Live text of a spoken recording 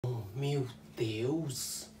Meu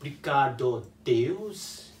Deus, obrigado,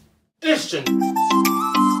 Deus. Neste!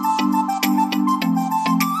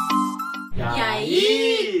 E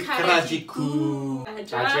aí, cara de cu?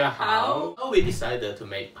 So we decided to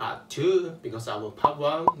make part 2 because our part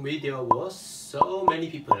 1 video was so many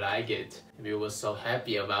people like it. We were so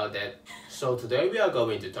happy about that. So today we are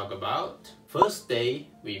going to talk about first day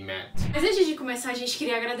we met. Mas antes de começar, a gente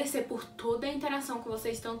queria agradecer por toda a interação que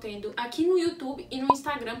vocês estão tendo aqui no YouTube e no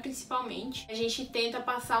Instagram principalmente. A gente tenta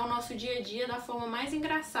passar o nosso dia a dia da forma mais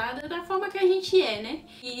engraçada, da forma que a gente é, né?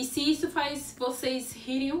 E se isso faz vocês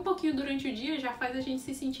rirem um pouquinho durante o dia, já faz a gente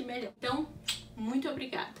se sentir melhor. Então, muito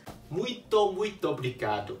obrigada. Muito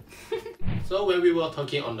obrigado. So when we were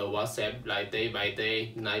talking on the WhatsApp, like day by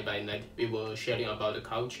day, night by night, we were sharing about the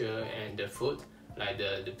culture and the food, like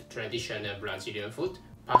the traditional Brazilian food,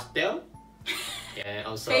 pastel, and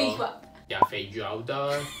also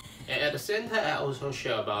feijoada. And at the same time, I also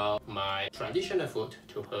share about my traditional food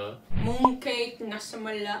to her. Mooncake, nasi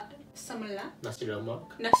lemak,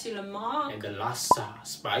 and the lassa,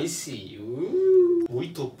 spicy. Ooh,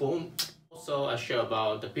 muito bom. Also, I share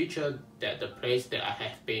about the picture that the place that I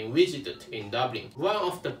have been visited in Dublin. One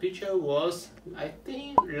of the picture was, I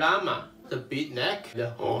think, llama, the big neck,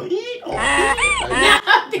 the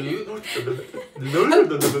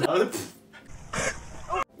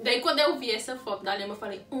Daí quando eu vi essa foto da lama, eu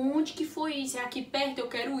falei, onde que foi isso? É aqui perto, eu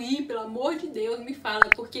quero ir, pelo amor de Deus, me fala.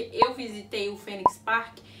 Porque eu visitei o Phoenix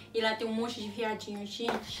Park e lá tem um monte de viadinhos,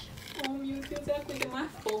 gente. Oh, meu Deus, é a coisa mais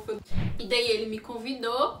fofa. E daí ele me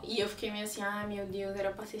convidou e eu fiquei meio assim, ah, meu Deus,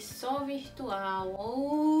 era pra ser só virtual.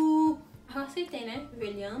 Oh, eu aceitei, né?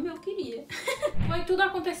 Ele ama, eu queria. Foi tudo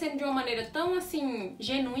acontecendo de uma maneira tão, assim,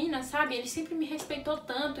 genuína, sabe? Ele sempre me respeitou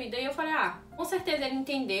tanto. E daí eu falei, ah, com certeza ele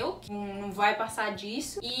entendeu que não vai passar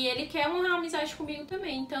disso. E ele quer uma amizade comigo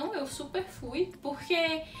também. Então eu super fui.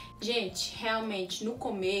 Porque, gente, realmente, no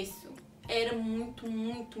começo, era muito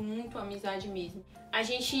amizade mesmo. A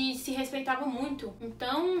gente se respeitava muito.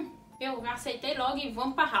 Então eu aceitei logo e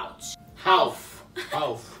vamos pra house.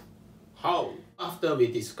 After we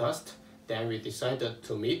discussed, then we decided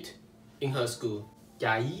to meet in her school.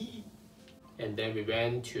 And then we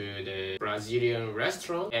went to the Brazilian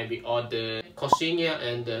restaurant and we ordered coxinha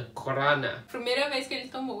and guarana. Primeira vez que ele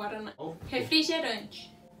tomou guarana. Oh. Refrigerante.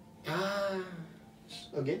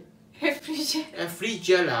 Okay.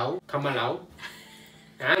 Refrigerante. Camarão.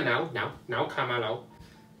 Não, camarão.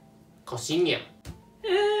 Coxinha.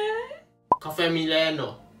 Café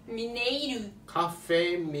mineiro.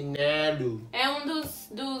 Café mineiro. É um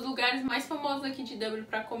dos lugares mais famosos aqui de Dublin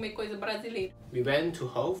pra comer coisa brasileira. We went to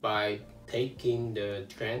Hull by taking the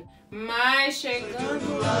train. Mas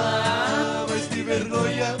chegando lá...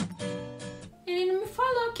 Ele não me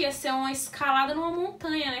falou que ia ser uma escalada numa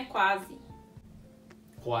montanha, né? Quase.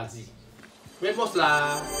 Vamos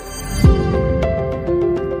lá.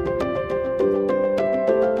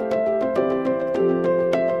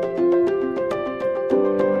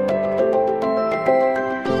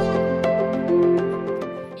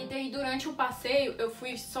 Passeio, eu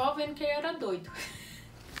fui só vendo que ele era doido.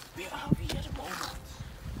 We are at the moment.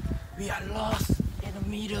 We are lost in the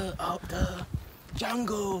middle of the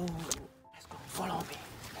jungle. Let's go, follow me.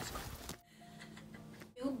 Let's go.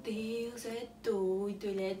 Meu Deus, é doido.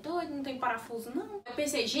 Ele é doido, não tem parafuso não. Eu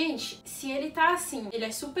pensei, gente, se ele tá assim, ele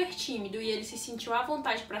é super tímido e ele se sentiu à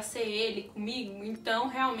vontade pra ser ele comigo, então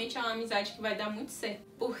realmente é uma amizade que vai dar muito certo.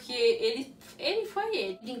 Porque ele foi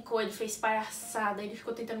ele. Brincou, ele fez palhaçada, ele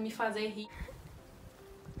ficou tentando me fazer rir.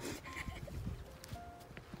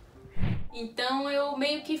 Então eu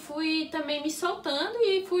meio que fui também me soltando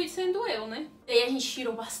e fui sendo eu, né? E aí a gente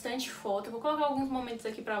tirou bastante foto. Eu vou colocar alguns momentos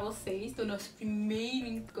aqui pra vocês do nosso primeiro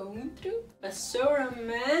encontro. É so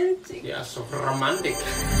romantic. Yeah, so romantic.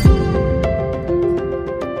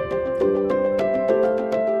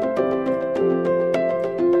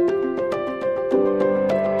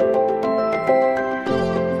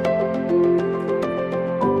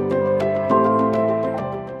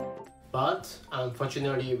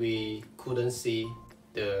 Unfortunately, we couldn't see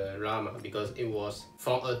the llama because it was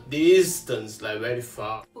from a distance, like very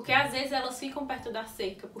far. Porque às vezes elas ficam perto da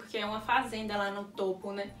cerca, porque é uma fazenda lá no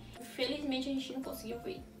topo, né? Infelizmente a gente não conseguiu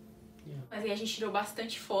ver. Yeah. Mas aí a gente tirou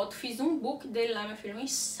bastante foto, fiz um book dele lá, meu filho, um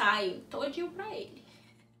ensaio todinho pra ele.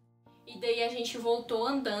 E daí a gente voltou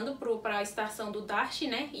andando pra estação do Dart,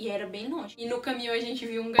 né? E era bem longe. E no caminho a gente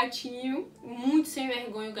viu um gatinho, muito sem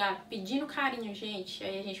vergonha o gato, pedindo carinho, gente.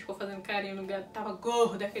 Aí a gente ficou fazendo carinho no gato, tava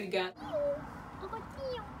gordo aquele gato.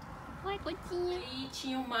 Oi, gotinho. E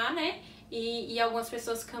tinha o mar, né? e algumas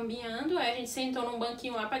pessoas caminhando. Aí a gente sentou num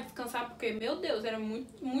banquinho lá pra descansar, porque, meu Deus, era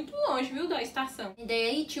muito, muito longe, viu, da estação. E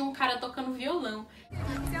daí tinha um cara tocando violão.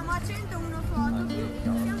 Stiamo accendendo una foto.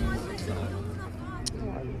 Stiamo accendendo una foto.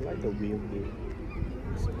 I like the real view.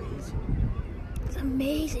 It's amazing. It's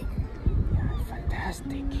amazing. Yeah,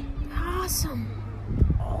 fantastic. Awesome.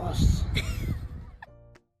 Awesome.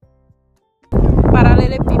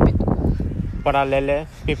 Paralelepípedo.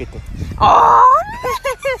 Paralelepípedo.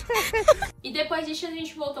 E depois disso a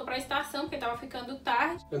gente voltou pra estação, porque tava ficando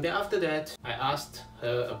tarde. And then after that, I asked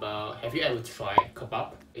her about, have you ever tried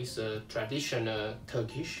kebab? It's a traditional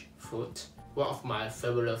Turkish food. One of my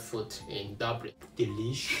favorite food in Dublin.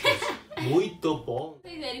 Delicious. Muito bom.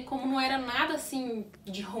 Vocês verem como não era nada assim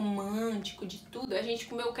de romântico, de tudo. A gente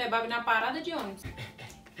comeu o kebab na parada de ônibus.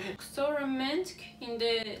 So romantic in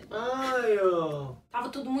the... Ai, ó. Tava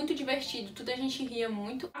tudo muito divertido, tudo a gente ria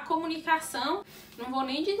muito. A comunicação, não vou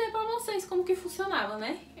nem dizer pra vocês como que funcionava,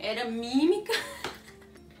 né? Era mímica.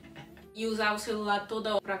 E usava o celular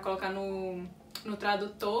toda hora pra colocar no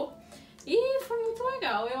tradutor. E foi muito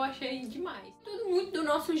legal, eu achei demais. Tudo muito do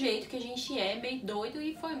nosso jeito, que a gente é, meio doido,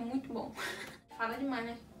 e foi muito bom. Fala demais,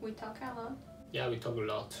 né? We talk a lot. Yeah, we talk a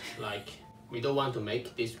lot. Like, we don't want to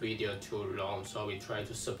make this video too long, so we try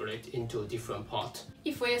to separate into different parts.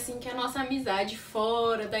 E foi assim que a nossa amizade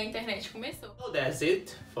fora da internet começou. So that's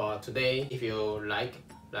it for today. If you like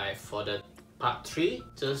for the part 3,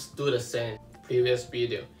 just do the same previous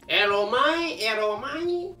video. Quero mais.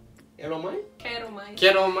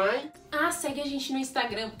 Quero mais. Ah, segue a gente no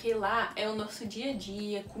Instagram, porque lá é o nosso dia a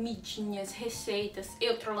dia, comidinhas, receitas,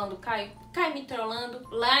 eu trollando o Caio, Caio me trollando.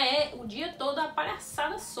 Lá é o dia todo a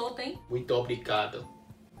palhaçada solta, hein? Muito obrigado.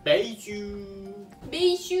 Beijo.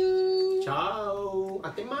 Beijo. Tchau.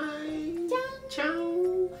 Até mais.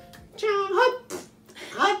 Tchau. Tchau.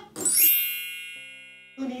 Hop.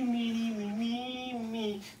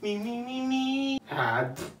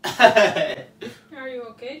 Are you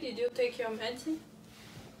okay? Did you take your medicine?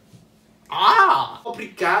 Ah!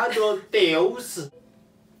 Obrigado, Deus!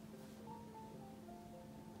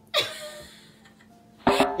 I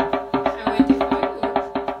waited for you.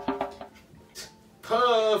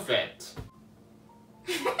 Perfect!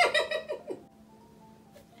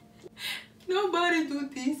 Nobody do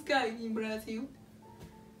this guy in Brazil.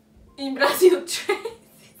 In Brazil,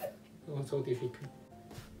 Not so difficult.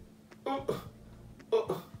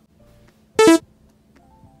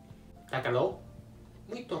 Tagalog?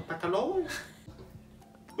 Muito tagalog.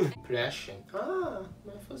 Impression. Ah,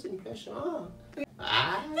 my first impression.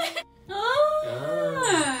 Ah.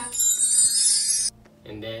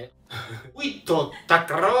 And then. Muito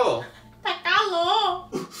tagalog. Tá calor.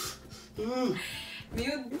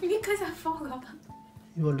 Meu Deus, que coisa foda.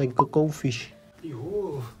 You're like a goldfish.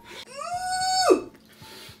 Yo.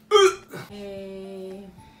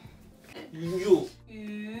 You.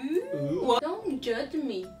 Don't judge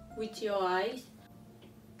me with your eyes.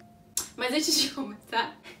 Mas antes de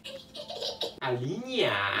começar... Aline.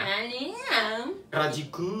 Não.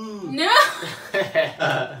 Radicu. Não.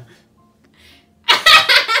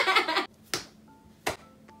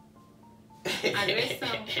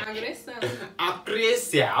 Agressão.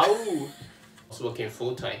 Agressão. I was working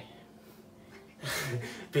full time.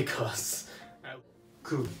 Because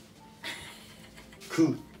cool.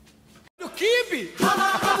 No kibe!